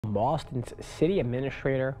Mauston's city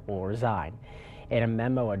administrator will resign. In a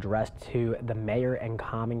memo addressed to the mayor and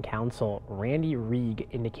common council, Randy Reig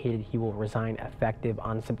indicated he will resign effective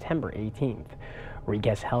on September 18th. Reig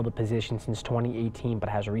has held the position since 2018 but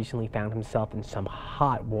has recently found himself in some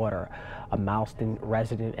hot water. A Mauston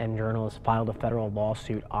resident and journalist filed a federal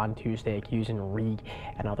lawsuit on Tuesday accusing Reig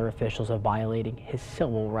and other officials of violating his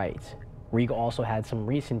civil rights. Reig also had some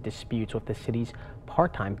recent disputes with the city's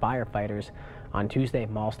part-time firefighters. On Tuesday,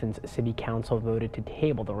 Mauston's city council voted to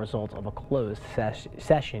table the results of a closed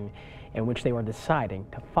session in which they were deciding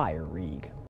to fire Reig.